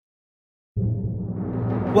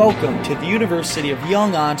Welcome to the University of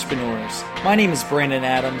Young Entrepreneurs. My name is Brandon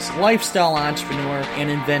Adams, lifestyle entrepreneur and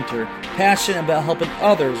inventor, passionate about helping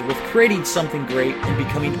others with creating something great and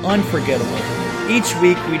becoming unforgettable. Each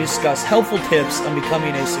week we discuss helpful tips on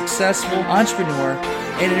becoming a successful entrepreneur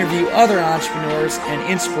and interview other entrepreneurs and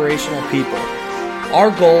inspirational people.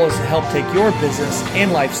 Our goal is to help take your business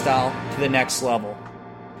and lifestyle to the next level.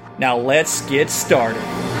 Now let's get started.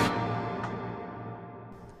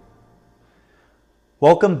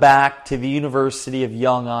 Welcome back to the University of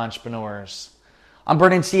Young Entrepreneurs. I'm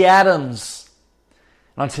Brandon C. Adams.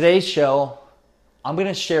 And on today's show, I'm going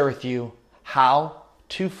to share with you how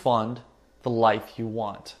to fund the life you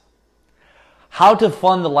want. How to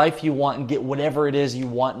fund the life you want and get whatever it is you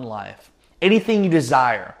want in life. Anything you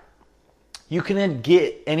desire. You can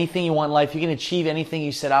get anything you want in life. You can achieve anything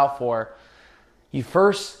you set out for. You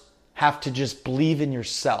first have to just believe in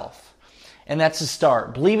yourself. And that's the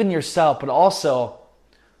start. Believe in yourself, but also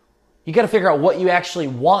you got to figure out what you actually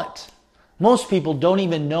want. Most people don't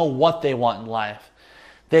even know what they want in life.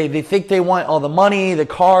 They think they want all the money, the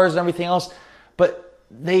cars, and everything else, but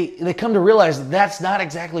they come to realize that's not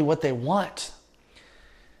exactly what they want.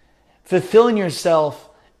 Fulfilling yourself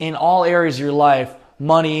in all areas of your life,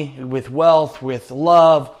 money, with wealth, with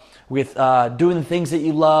love, with doing the things that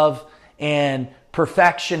you love, and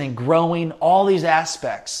perfection and growing, all these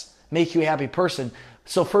aspects make you a happy person.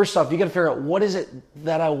 So first off, you got to figure out, what is it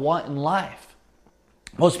that I want in life?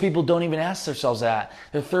 Most people don't even ask themselves that.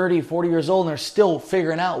 They're 30, 40 years old and they're still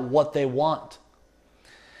figuring out what they want.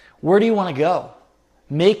 Where do you want to go?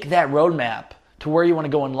 Make that roadmap to where you want to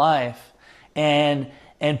go in life and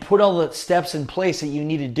put all the steps in place that you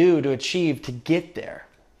need to do to achieve to get there.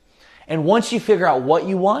 And once you figure out what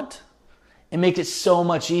you want, it makes it so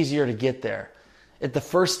much easier to get there. The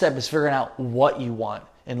first step is figuring out what you want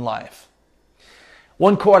in life.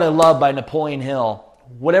 One quote I love by Napoleon Hill: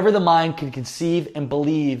 whatever the mind can conceive and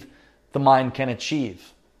believe, the mind can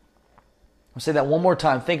achieve. I'll say that one more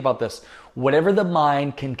time. Think about this. Whatever the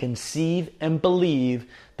mind can conceive and believe,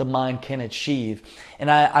 the mind can achieve. And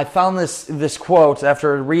I found this quote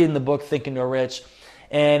after reading the book Think and Grow Rich,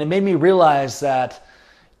 and it made me realize that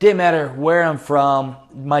it didn't matter where I'm from,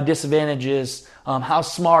 my disadvantages, how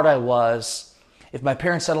smart I was, if my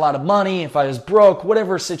parents had a lot of money, if I was broke,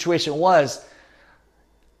 whatever situation it was,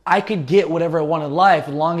 I could get whatever I want in life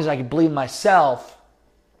as long as I could believe in myself.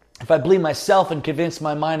 If I believe in myself and convince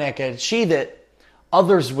my mind I could achieve it,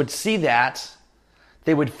 others would see that.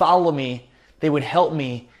 They would follow me. They would help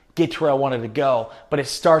me get to where I wanted to go. But it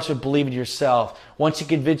starts with believing in yourself. Once you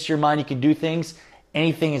convince your mind you can do things,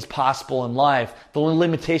 anything is possible in life. The only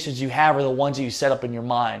limitations you have are the ones that you set up in your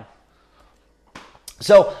mind.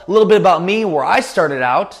 So a little bit about me, where I started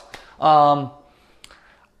out.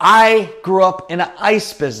 I grew up in an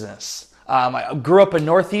ice business. I grew up in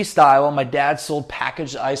Northeast Iowa. My dad sold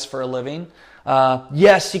packaged ice for a living.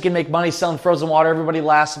 Yes, you can make money selling frozen water. Everybody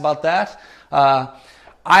laughs about that.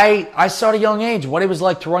 I saw at a young age what it was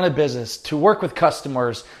like to run a business, to work with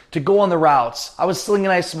customers, to go on the routes. I was slinging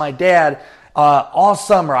ice with my dad all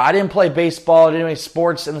summer. I didn't play baseball. I didn't do any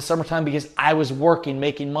sports in the summertime because I was working,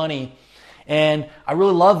 making money. And I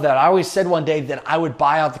really loved that. I always said one day that I would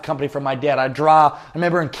buy out the company for my dad. I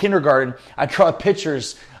remember in kindergarten, I'd draw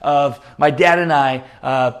pictures of my dad and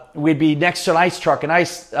I. We'd be next to an ice truck and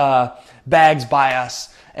ice bags by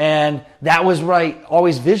us. And that was what I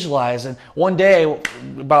always visualized. And one day,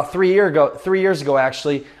 about 3 years ago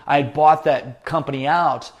actually, I bought that company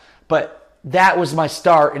out. But that was my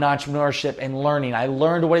start in entrepreneurship and learning. I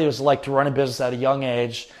learned what it was like to run a business at a young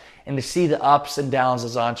age and to see the ups and downs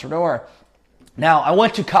as an entrepreneur. Now, I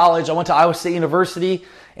went to college. I went to Iowa State University,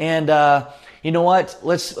 and you know what?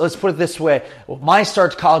 Let's put it this way. My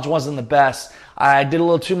start to college wasn't the best. I did a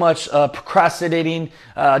little too much procrastinating,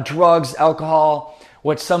 drugs, alcohol,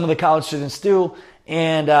 what some of the college students do,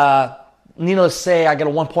 and needless to say, I got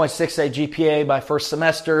a 1.68 GPA my first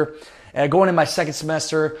semester. And going in my second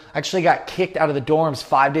semester, I actually got kicked out of the dorms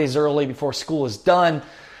 5 days early before school was done.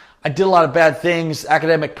 I did a lot of bad things,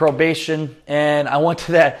 academic probation, and I went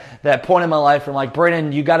to that point in my life where I'm like,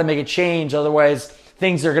 Brandon, you got to make a change, otherwise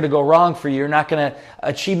things are going to go wrong for you. You're not going to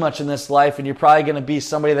achieve much in this life, and you're probably going to be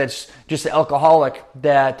somebody that's just an alcoholic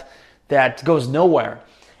that goes nowhere.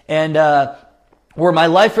 And where my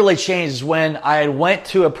life really changed is when I went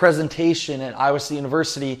to a presentation at Iowa State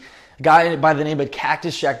University. A guy by the name of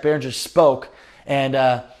Cactus Jack Behringer spoke,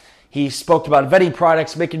 and he spoke about vetting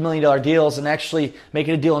products, making $1 million deals, and actually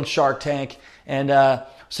making a deal in Shark Tank. And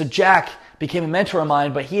so Jack became a mentor of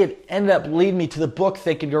mine, but he had ended up leading me to the book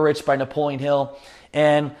Think and Grow Rich by Napoleon Hill.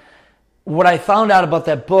 And what I found out about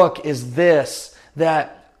that book is this,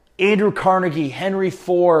 that Andrew Carnegie, Henry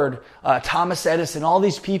Ford, Thomas Edison, all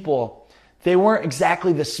these people, they weren't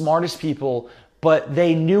exactly the smartest people, but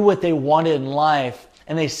they knew what they wanted in life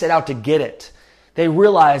and they set out to get it. They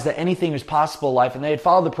realized that anything was possible in life, and they had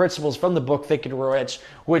followed the principles from the book Think and Grow Rich,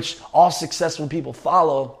 which all successful people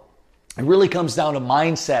follow. It really comes down to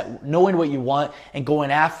mindset, knowing what you want and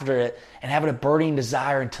going after it and having a burning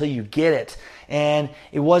desire until you get it. And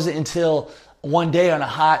it wasn't until one day on a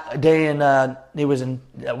hot day it was in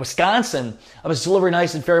Wisconsin. I was delivering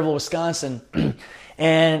ice in Fairville, Wisconsin,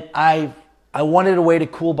 and I wanted a way to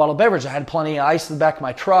cool bottled beverage. I had plenty of ice in the back of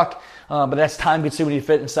my truck, but that's time consuming to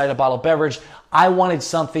fit inside a bottled beverage. I wanted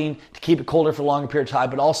something to keep it colder for a longer period of time,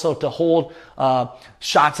 but also to hold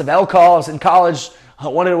shots of alcohol. I was in college. I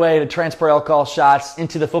wanted a way to transport alcohol shots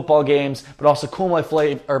into the football games, but also cool my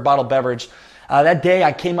bottled beverage. That day,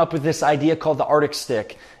 I came up with this idea called the Arctic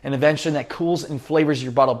Stick, an invention that cools and flavors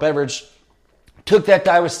your bottled beverage. Took that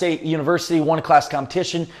to Iowa State University, won a class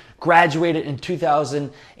competition, graduated in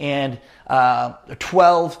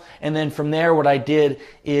 2012, and then from there, what I did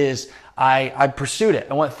is I pursued it.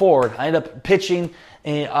 I went forward. I ended up pitching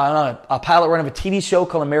on a pilot run of a TV show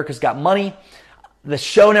called America's Got Money. The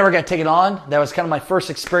show never got taken on. That was kind of my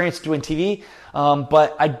first experience doing TV.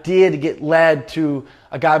 But I did get led to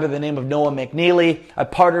a guy by the name of Noah McNeely. I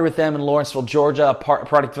partnered with them in Lawrenceville, Georgia, a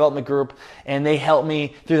product development group, and they helped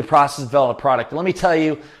me through the process of developing a product. And let me tell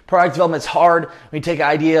you, product development is hard. When you take an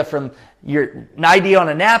idea from an idea on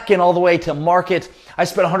a napkin all the way to market. I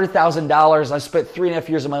spent $100,000. I spent 3.5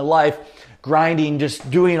 years of my life grinding,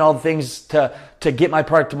 just doing all the things to get my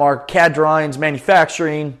product to market, CAD drawings,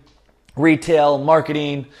 manufacturing, retail,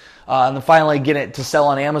 marketing, and then finally get it to sell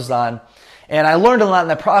on Amazon. And I learned a lot in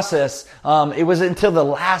that process. It was until the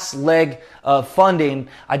last leg of funding,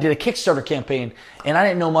 I did a Kickstarter campaign. And I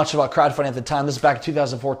didn't know much about crowdfunding at the time. This is back in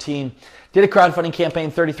 2014. Did a crowdfunding campaign,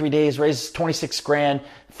 33 days, raised $26,000,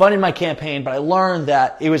 funded my campaign, but I learned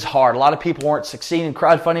that it was hard. A lot of people weren't succeeding in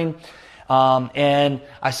crowdfunding. And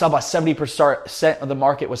I saw about 70% of the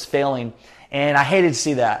market was failing. And I hated to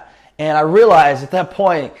see that. And I realized at that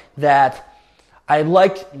point that I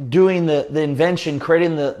liked doing the invention,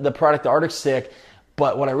 creating the product, the Arctic Stick,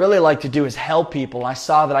 but what I really like to do is help people. I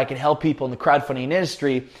saw that I could help people in the crowdfunding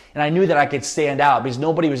industry, and I knew that I could stand out because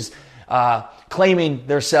nobody was claiming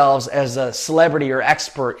themselves as a celebrity or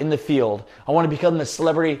expert in the field. I want to become the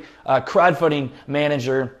celebrity crowdfunding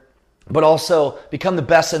manager, but also become the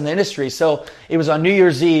best in the industry. So it was on New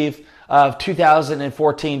Year's Eve of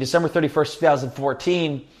 2014, December 31st,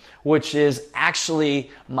 2014, which is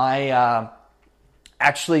actually my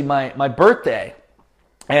birthday,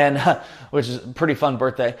 and which is a pretty fun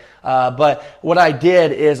birthday. But what I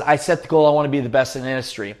did is I set the goal, I want to be the best in the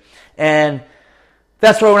industry. And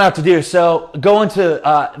that's what I went out to do. So go into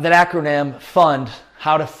that acronym, FUND,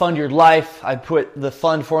 how to fund your life. I put the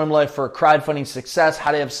FUND formula for crowdfunding success,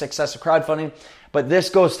 how to have success with crowdfunding. But this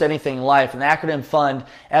goes to anything in life. And the acronym FUND,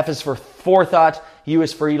 F is for forethought, U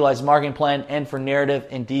is for utilize marketing plan, N for narrative,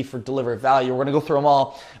 and D for deliver value. We're going to go through them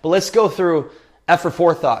all. But let's go through F for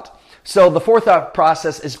forethought. So the forethought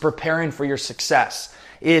process is preparing for your success.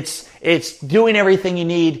 It's doing everything you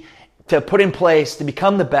need to put in place to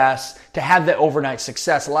become the best, to have that overnight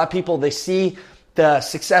success. A lot of people, they see the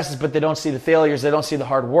successes, but they don't see the failures. They don't see the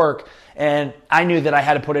hard work. And I knew that I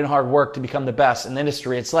had to put in hard work to become the best in the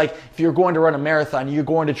industry. It's like if you're going to run a marathon, you're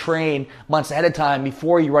going to train months ahead of time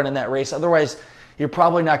before you run in that race. Otherwise, you're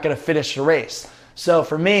probably not going to finish the race. So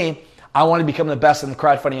for me, I wanted to become the best in the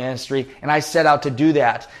crowdfunding industry, and I set out to do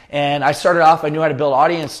that. And I started off, I knew how to build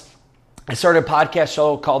audience. I started a podcast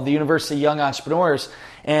show called The University of Young Entrepreneurs.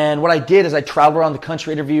 And what I did is I traveled around the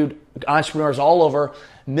country, interviewed entrepreneurs all over,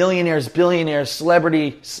 millionaires, billionaires,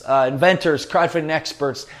 celebrities, inventors, crowdfunding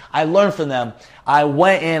experts. I learned from them. I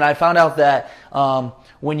went in, I found out that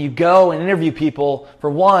when you go and interview people,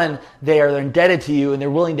 for one, they're indebted to you and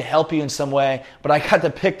they're willing to help you in some way. But I got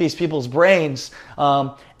to pick these people's brains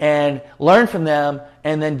and learn from them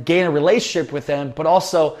and then gain a relationship with them, but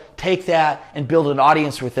also take that and build an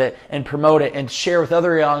audience with it and promote it and share with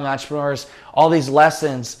other young entrepreneurs all these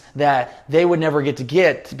lessons that they would never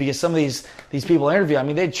get because some of these people I interview, I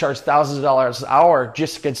mean, they'd charge thousands of dollars an hour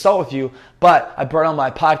just to consult with you. But I brought on my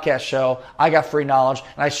podcast show. I got free knowledge,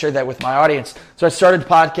 and I shared that with my audience. So I started the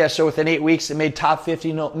podcast show within 8 weeks. It made top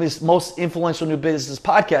 50 most influential new business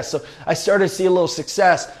podcasts. So I started to see a little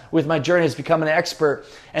success with my journey as becoming an expert.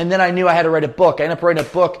 And then I knew I had to write a book. I ended up writing a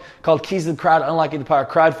book called Keys to the Crowd, Unlocking the Power of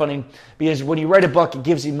Crowdfunding, because when you write a book, it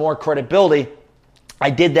gives you more credibility. I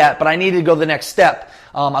did that, but I needed to go the next step.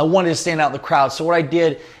 I wanted to stand out in the crowd. So what I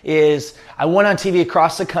did is I went on TV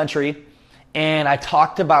across the country and I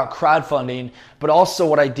talked about crowdfunding, but also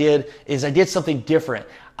what I did is I did something different.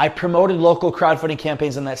 I promoted local crowdfunding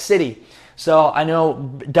campaigns in that city. So I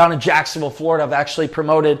know down in Jacksonville, Florida, I've actually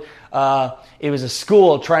promoted, it was a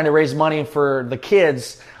school trying to raise money for the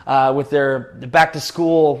kids with their back to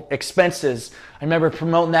school expenses. I remember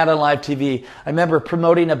promoting that on live TV. I remember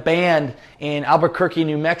promoting a band in Albuquerque,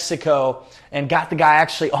 New Mexico, and got the guy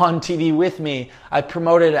actually on TV with me. I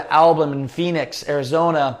promoted an album in Phoenix,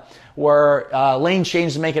 Arizona, where Lane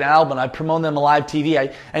Change to make an album. I promoted them on live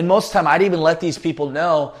TV. And most of the time, I'd even let these people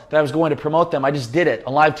know that I was going to promote them. I just did it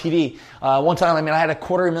on live TV. One time, I had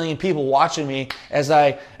 250,000 people watching me as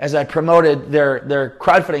I promoted their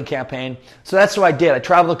crowdfunding campaign. So that's what I did. I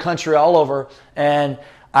traveled the country all over, and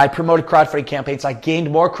I promoted crowdfunding campaigns. I gained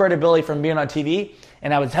more credibility from being on TV,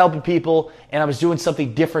 and I was helping people, and I was doing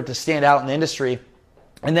something different to stand out in the industry.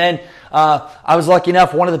 And then I was lucky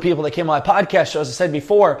enough, one of the people that came on my podcast show, as I said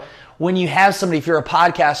before, when you have somebody, if you're a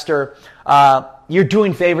podcaster, you're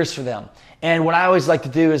doing favors for them. And what I always like to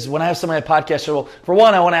do is when I have somebody on my podcast show, for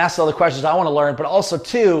one, I want to ask all the questions I want to learn, but also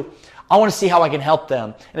two, I want to see how I can help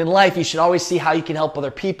them. And in life, you should always see how you can help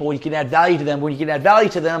other people. You can add value to them. When you can add value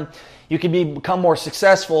to them, you can become more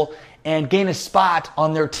successful and gain a spot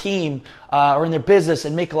on their team or in their business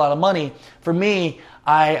and make a lot of money. For me,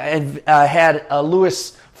 I had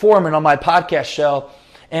Louis Foreman on my podcast show,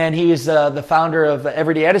 and he was the founder of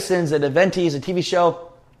Everyday Edison's and Eventi's, a TV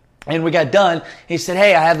show. And we got done. He said,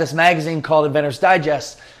 hey, I have this magazine called Inventor's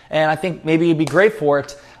Digest, and I think maybe you'd be great for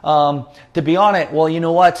it to be on it. Well, you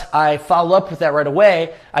know what? I followed up with that right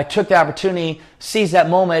away. I took the opportunity, seized that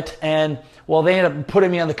moment, and well, they ended up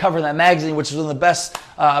putting me on the cover of that magazine, which was one of the best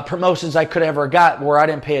promotions I could have ever got, where I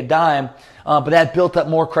didn't pay a dime. But that built up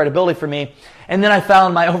more credibility for me. And then I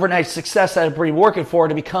found my overnight success that I'd been working for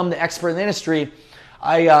to become the expert in the industry.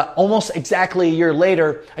 I almost exactly a year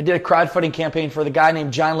later, I did a crowdfunding campaign for the guy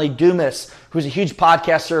named John Lee Dumas, who's a huge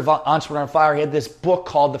podcaster of Entrepreneur on Fire. He had this book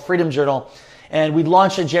called The Freedom Journal, and we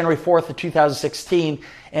launched on January 4th of 2016,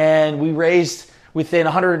 and we raised within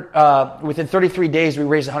 33 days, we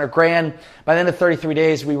raised $100,000. By the end of 33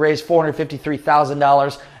 days, we raised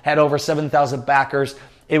 $453,000, had over 7,000 backers.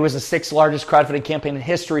 It was the 6th largest crowdfunding campaign in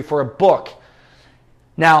history for a book.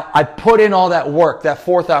 Now, I put in all that work, that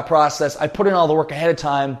forethought process. I put in all the work ahead of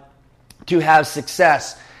time to have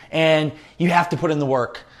success. And you have to put in the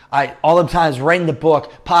work. All the times writing the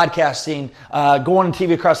book, podcasting, going on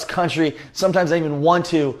TV across the country. Sometimes I even want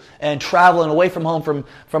to, and traveling away from home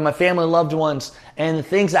from my family and loved ones, and the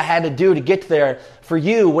things I had to do to get there. For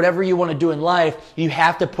you, whatever you want to do in life, you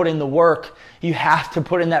have to put in the work. You have to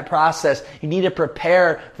put in that process. You need to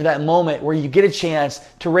prepare for that moment where you get a chance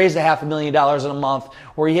to raise $500,000 in a month,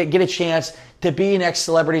 where you get a chance to be next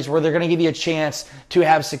celebrities, where they're going to give you a chance to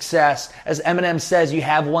have success. As Eminem says, you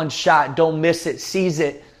have one shot. Don't miss it. Seize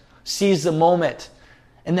it. Seize the moment.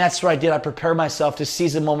 And that's what I did. I prepared myself to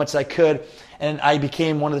seize the moments I could. And I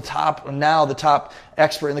became one of the top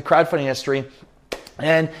expert in the crowdfunding industry.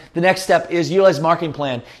 And the next step is utilize marketing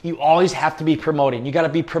plan. You always have to be promoting. You got to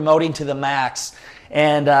be promoting to the max.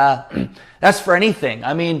 And that's for anything.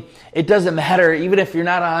 I mean, it doesn't matter. Even if you're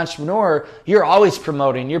not an entrepreneur, you're always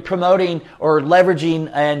promoting. You're promoting or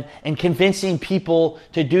leveraging and convincing people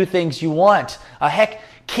to do things you want. Heck,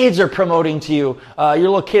 kids are promoting to you. Your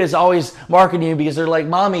little kid is always marketing you because they're like,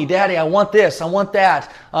 Mommy, Daddy, I want this. I want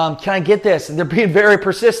that. Can I get this? And they're being very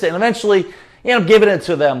persistent. And eventually, you end up giving it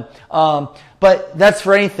to them. But that's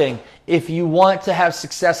for anything. If you want to have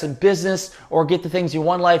success in business or get the things you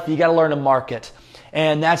want in life, you got to learn to market.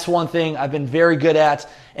 And that's one thing I've been very good at,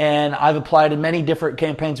 and I've applied in many different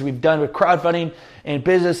campaigns we've done with crowdfunding in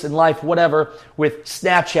business and life, whatever, with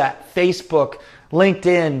Snapchat, Facebook,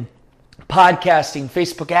 LinkedIn, podcasting,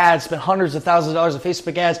 Facebook ads, spent hundreds of thousands of dollars of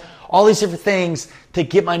Facebook ads, all these different things to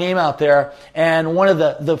get my name out there. And one of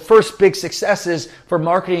the first big successes for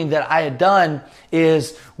marketing that I had done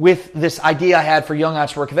is with this idea I had for Young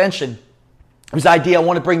Entrepreneur Convention. It was the idea I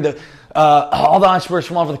want to bring all the entrepreneurs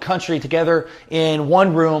from all over the country together in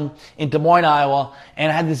one room in Des Moines, Iowa. And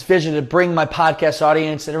I had this vision to bring my podcast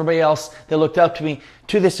audience and everybody else that looked up to me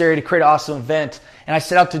to this area to create an awesome event. And I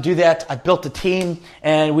set out to do that. I built a team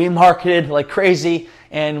and we marketed like crazy.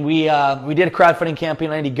 And we did a crowdfunding campaign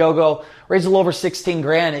on Indiegogo, raised a little over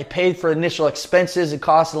 $16,000. It paid for initial expenses and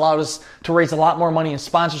costs, and allowed us to raise a lot more money in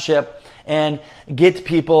sponsorship and get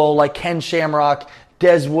people like Ken Shamrock,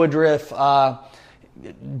 Des Woodruff,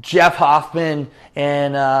 Jeff Hoffman,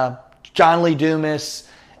 and John Lee Dumas,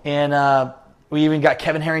 and we even got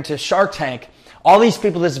Kevin Harrington, Shark Tank. All these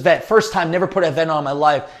people, this event, first time, never put an event on in my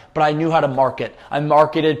life, but I knew how to market. I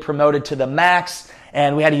marketed, promoted to the max,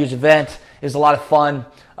 and we had a huge event. It was a lot of fun.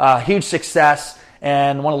 huge success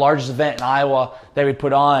and one of the largest events in Iowa that we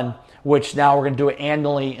put on, which now we're going to do it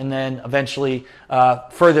annually and then eventually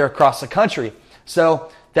further across the country.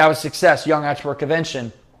 So that was success, Young Entrepreneur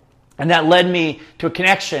Convention. And that led me to a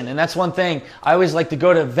connection. And that's one thing. I always like to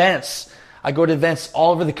go to events. I go to events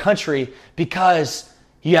all over the country because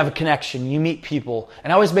you have a connection. You meet people.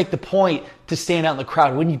 And I always make the point to stand out in the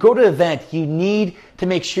crowd. When you go to an event, you need to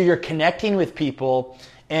make sure you're connecting with people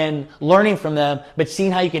and learning from them, but seeing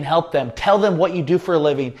how you can help them. Tell them what you do for a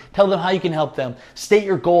living. Tell them how you can help them. State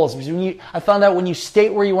your goals. Because I found out when you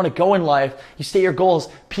state where you want to go in life, you state your goals,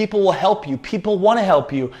 people will help you. People want to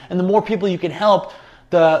help you. And the more people you can help,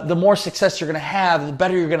 the more success you're going to have, the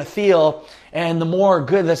better you're going to feel, and the more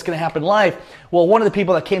good that's going to happen in life. Well, one of the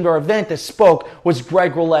people that came to our event that spoke was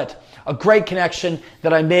Greg Roulette, a great connection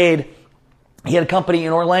that I made. He had a company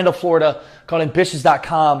in Orlando, Florida called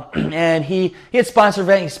Ambitious.com, and he had sponsored an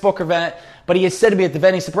event, he spoke at an event, but he had said to me at the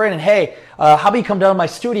event, he said, Brandon, hey, how about you come down to my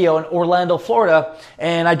studio in Orlando, Florida,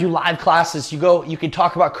 and I do live classes. You can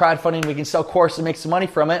talk about crowdfunding, we can sell courses and make some money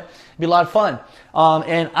from it. It'd be a lot of fun.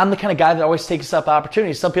 And I'm the kind of guy that always takes up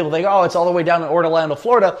opportunities. Some people think, oh, it's all the way down in Orlando,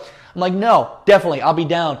 Florida. I'm like, no, definitely, I'll be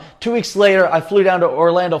down. 2 weeks later, I flew down to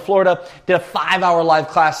Orlando, Florida, did a 5-hour live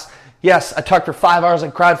class. Yes, I talked for 5 hours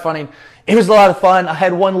on crowdfunding. It was a lot of fun. I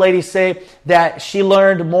had one lady say that she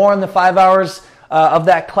learned more in the 5 hours of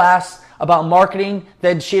that class about marketing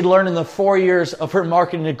than she had learned in the 4 years of her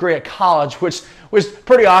marketing degree at college, which was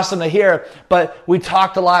pretty awesome to hear. But we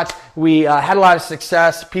talked a lot. We had a lot of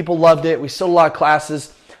success. People loved it. We sold a lot of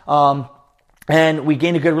classes. And we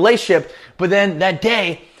gained a good relationship. But then that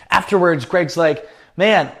day afterwards, Greg's like,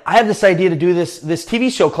 man, I have this idea to do this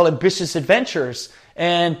TV show called Ambitious Adventures.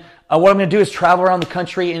 And what I'm going to do is travel around the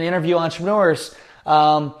country and interview entrepreneurs.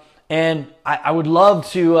 And I would love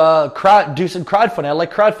to do some crowdfunding. I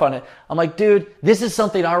like crowdfunding. I'm like, dude, this is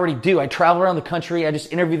something I already do. I travel around the country. I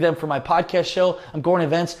just interview them for my podcast show. I'm going to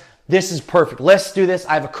events. This is perfect. Let's do this.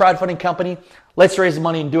 I have a crowdfunding company. Let's raise the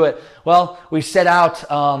money and do it. Well, we set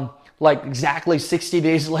out like exactly 60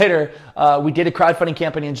 days later. We did a crowdfunding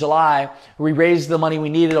campaign in July. We raised the money we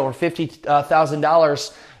needed, over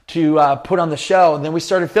 $50,000 to put on the show. And then we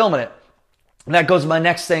started filming it. And that goes to my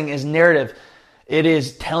next thing is narrative. It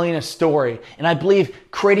is telling a story. And I believe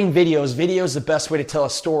creating videos is the best way to tell a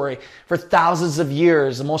story. For thousands of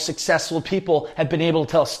years, the most successful people have been able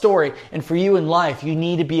to tell a story. And for you in life, you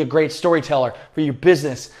need to be a great storyteller. For your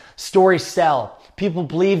business, stories sell. People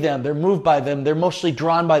believe them. They're moved by them. They're emotionally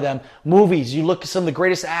drawn by them. Movies, you look at some of the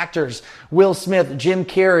greatest actors, Will Smith, Jim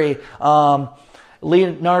Carrey,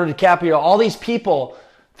 Leonardo DiCaprio, all these people,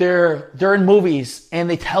 they're in movies and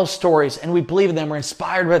they tell stories and we believe in them. We're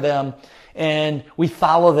inspired by them. And we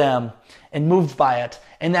follow them and moved by it.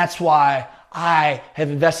 And that's why I have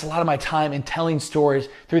invested a lot of my time in telling stories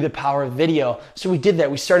through the power of video. So we did that.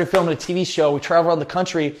 We started filming a TV show. We travel around the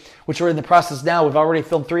country, which we're in the process now. We've already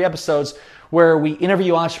filmed 3 episodes where we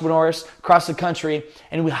interview entrepreneurs across the country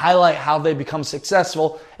and we highlight how they become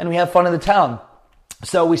successful and we have fun in the town.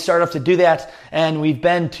 So we started off to do that, and we've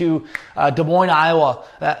been to Des Moines, Iowa.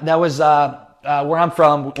 That was where I'm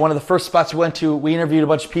from. One of the first spots we went to, we interviewed a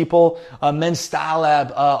bunch of people. Men's Style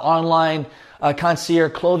Lab, online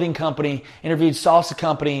concierge clothing company, interviewed salsa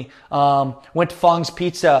company, went to Fong's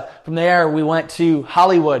Pizza. From there, we went to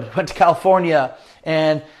Hollywood, went to California,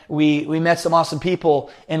 and we met some awesome people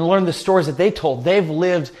and learned the stories that they told. They've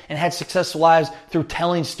lived and had successful lives through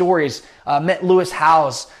telling stories. Met Lewis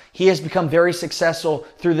Howes. He has become very successful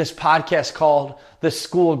through this podcast called The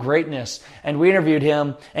School of Greatness. And we interviewed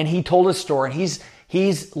him and he told his story. He's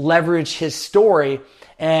leveraged his story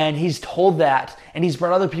and he's told that. And he's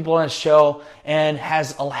brought other people on his show and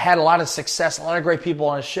has had a lot of success, a lot of great people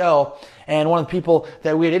on his show. And one of the people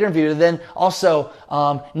that we had interviewed, and then also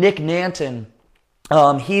Nick Nanton.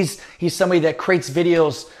 He's somebody that creates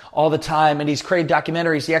videos all the time, and he's created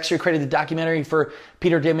documentaries. He actually created the documentary for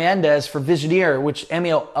Peter Diamandis for Visioneer, which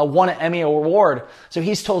won an Emmy Award. So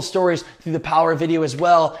he's told stories through the power of video as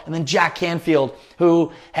well. And then Jack Canfield,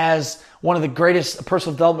 who has one of the greatest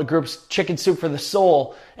personal development groups, Chicken Soup for the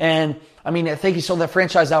Soul. And I mean, I think he sold that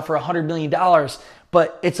franchise out for $100 million,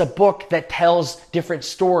 but it's a book that tells different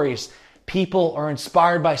stories. People are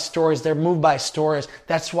inspired by stories. They're moved by stories.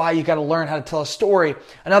 That's why you got to learn how to tell a story.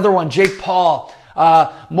 Another one, Jake Paul.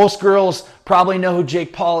 Most girls probably know who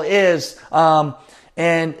Jake Paul is.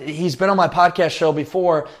 And he's been on my podcast show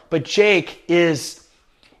before, but Jake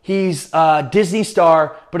he's a Disney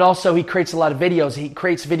star, but also he creates a lot of videos. He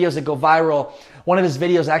creates videos that go viral. One of his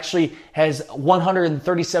videos actually has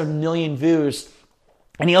 137 million views.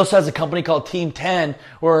 And he also has a company called Team 10,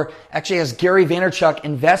 where actually has Gary Vaynerchuk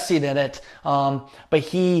invested in it. But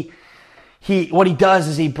he what he does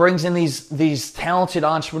is he brings in these talented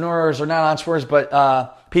entrepreneurs, or not entrepreneurs,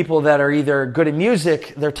 but people that are either good at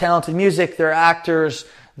music, they're talented music, they're actors,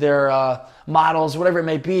 they're models, whatever it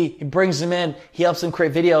may be. He brings them in, he helps them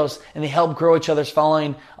create videos, and they help grow each other's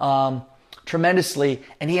following tremendously.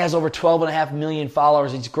 And he has over 12.5 million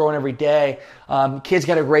followers. He's growing every day. Kid's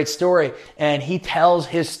got a great story, and he tells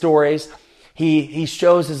his stories. He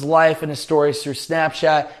shows his life and his stories through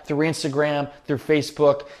Snapchat, through Instagram, through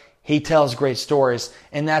Facebook. He tells great stories,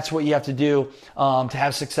 and that's what you have to do to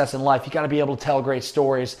have success in life. You got to be able to tell great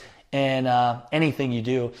stories in anything you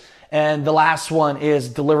do. And the last one is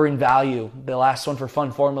delivering value. The last one for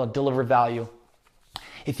Fund Formula, deliver value.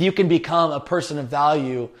 If you can become a person of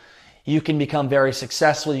value, you can become very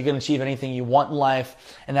successful. You can achieve anything you want in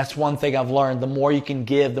life. And that's one thing I've learned. The more you can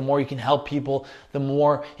give, the more you can help people, the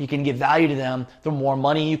more you can give value to them, the more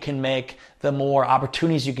money you can make, the more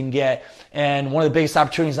opportunities you can get. And one of the biggest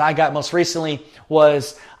opportunities I got most recently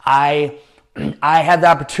was I had the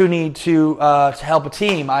opportunity to help a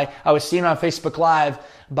team. I was seen on Facebook Live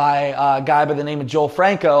by a guy by the name of Joel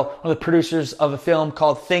Franco, one of the producers of a film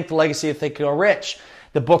called Think, the Legacy of Think and Grow Rich,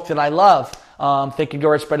 the book that I love. Think and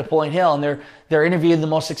Grow Rich by Napoleon Hill, and they're interviewing the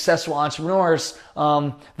most successful entrepreneurs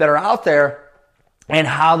that are out there, and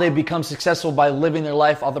how they become successful by living their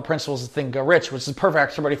life off the principles of Think and Grow Rich, which is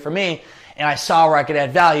perfect activity for me. And I saw where I could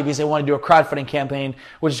add value because I want to do a crowdfunding campaign,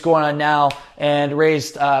 which is going on now, and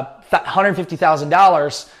raised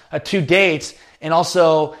 $150,000 to date, and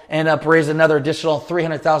also end up raising another additional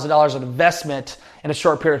 $300,000 of investment in a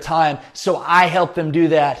short period of time. So I helped them do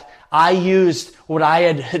that. I used what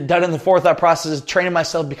I had done in the forethought process of training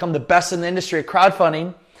myself to become the best in the industry at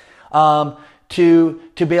crowdfunding, to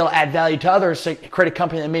be able to add value to others, to create a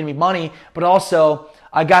company that made me money. But also,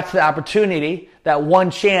 I got to the opportunity, that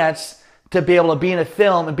one chance, to be able to be in a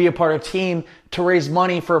film and be a part of a team to raise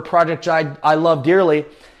money for a project I love dearly.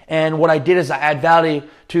 And what I did is I add value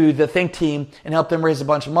to the Think team and help them raise a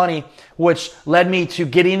bunch of money, which led me to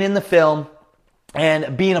getting in the film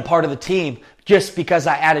and being a part of the team, just because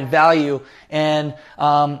I added value. And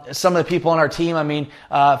some of the people on our team,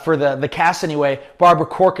 for the cast anyway, Barbara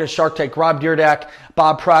Cork at Shark Tank, Rob Dyrdek,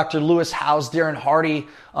 Bob Proctor, Lewis Howes, Darren Hardy,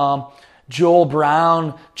 Joel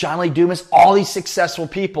Brown, John Lee Dumas, all these successful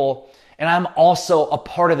people. And I'm also a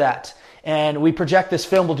part of that. And we project this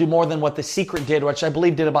film will do more than what The Secret did, which I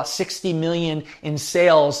believe did about 60 million in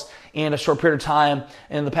sales in a short period of time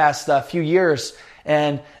in the past few years.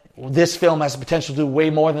 And this film has the potential to do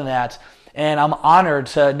way more than that. And I'm honored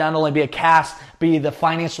to not only be a cast, be the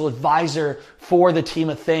financial advisor for the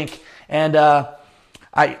team of Think. And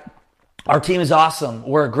our team is awesome.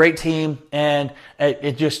 We're a great team, and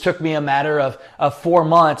it just took me a matter of 4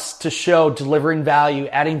 months to show delivering value,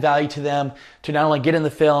 adding value to them, to not only get in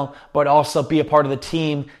the film, but also be a part of the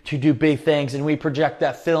team to do big things. And we project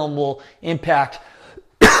that film will impact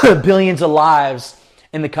billions of lives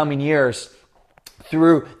in the coming years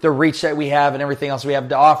through the reach that we have and everything else we have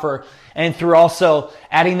to offer, and through also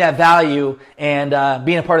adding that value and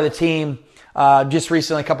being a part of the team. Just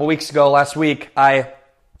recently, a couple weeks ago, last week, I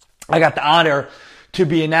got the honor to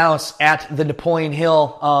be announced at the Napoleon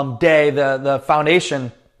Hill Day. The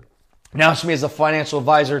foundation announced me as a financial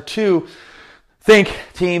advisor to Think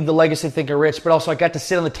team, the Legacy of Think and Grow Rich, but also I got to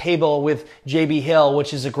sit on the table with J.B. Hill,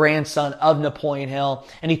 which is a grandson of Napoleon Hill,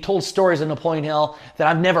 and he told stories of Napoleon Hill that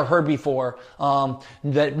I've never heard before,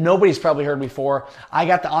 that nobody's probably heard before. I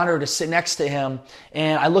got the honor to sit next to him,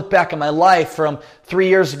 and I look back at my life from 4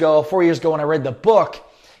 years ago when I read the book,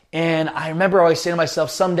 and I remember always saying to myself,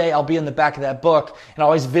 someday I'll be in the back of that book, and I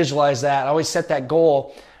always visualize that. I always set that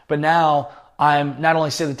goal, but now I'm not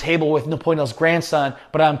only sitting at the table with Napoleon Hill's grandson,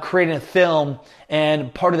 but I'm creating a film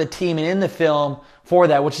and part of the team and in the film for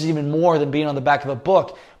that, which is even more than being on the back of a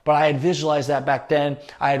book. But I had visualized that back then.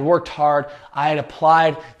 I had worked hard. I had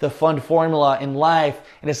applied the Fund Formula in life,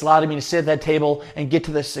 and it's allowed me to sit at that table and get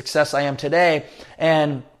to the success I am today.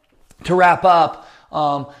 And to wrap up,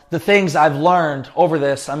 the things I've learned over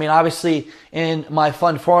this, obviously in my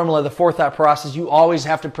Fund Formula, the forethought process, you always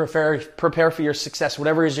have to prepare for your success.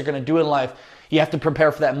 Whatever it is you're going to do in life, you have to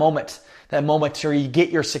prepare for that moment where you get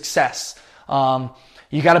your success.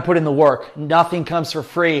 You got to put in the work. Nothing comes for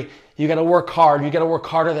free. You got to work hard. You got to work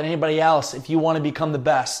harder than anybody else if you want to become the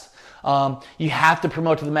best. You have to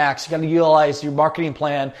promote to the max. You got to utilize your marketing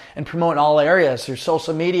plan and promote in all areas, through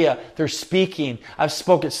social media, through speaking. I've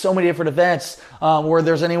spoken at so many different events where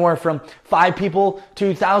there's anywhere from 5 people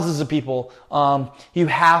to thousands of people. You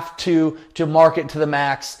have to market to the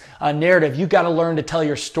max. Narrative, you got to learn to tell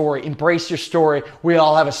your story. Embrace your story. We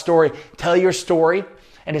all have a story. Tell your story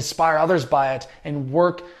and inspire others by it, and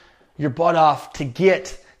work your butt off to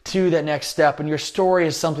get to that next step. And your story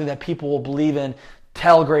is something that people will believe in.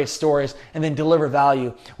 Tell great stories and then deliver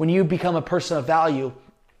value. When you become a person of value,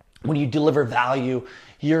 when you deliver value,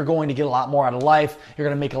 you're going to get a lot more out of life. You're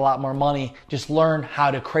going to make a lot more money. Just learn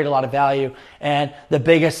how to create a lot of value. And the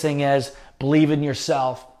biggest thing is believe in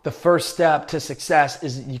yourself. The first step to success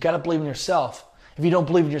is you got to believe in yourself. If you don't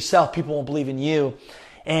believe in yourself, people won't believe in you.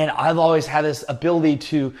 And I've always had this ability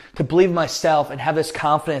to believe in myself and have this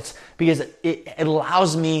confidence, because it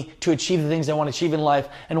allows me to achieve the things I want to achieve in life.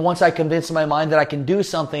 And once I convince my mind that I can do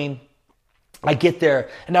something, I get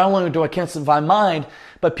there. And not only do I convince my mind,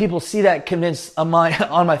 but people see that convince on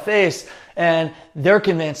my face, and they're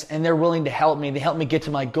convinced and they're willing to help me. They help me get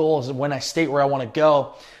to my goals when I state where I want to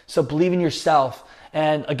go. So believe in yourself.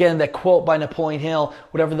 And again, that quote by Napoleon Hill,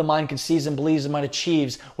 whatever the mind conceives and believes, the mind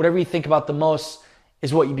achieves. Whatever you think about the most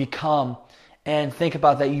is what you become. And think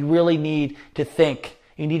about that. You really need to think.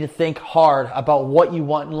 You need to think hard about what you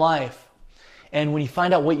want in life. And when you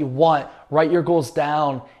find out what you want, write your goals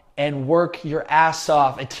down and work your ass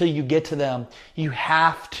off until you get to them. You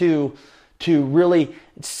have to really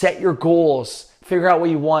set your goals, figure out what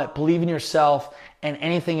you want, believe in yourself, and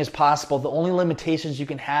anything is possible. The only limitations you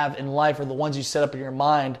can have in life are the ones you set up in your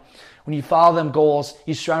mind. When you follow them goals,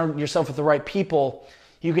 you surround yourself with the right people,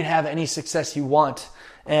 you can have any success you want.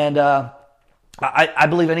 And I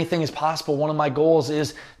believe anything is possible. One of my goals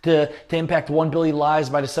is to impact 1 billion lives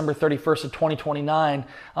by December 31st of 2029.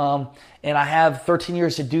 And I have 13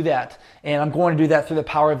 years to do that. And I'm going to do that through the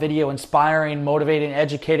power of video, inspiring, motivating,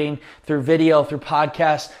 educating through video, through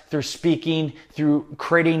podcasts, through speaking, through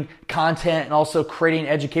creating content, and also creating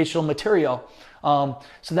educational material.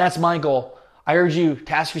 So that's my goal. I urge you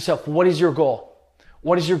to ask yourself, what is your goal?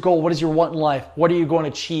 What is your goal? What is your want in life? What are you going to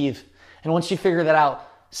achieve? And once you figure that out,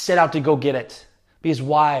 set out to go get it. Because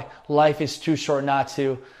why? Life is too short not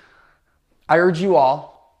to. I urge you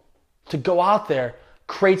all to go out there,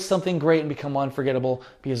 create something great, and become unforgettable,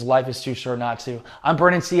 because life is too short not to. I'm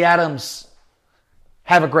Brandon C. Adams.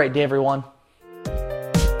 Have a great day, everyone.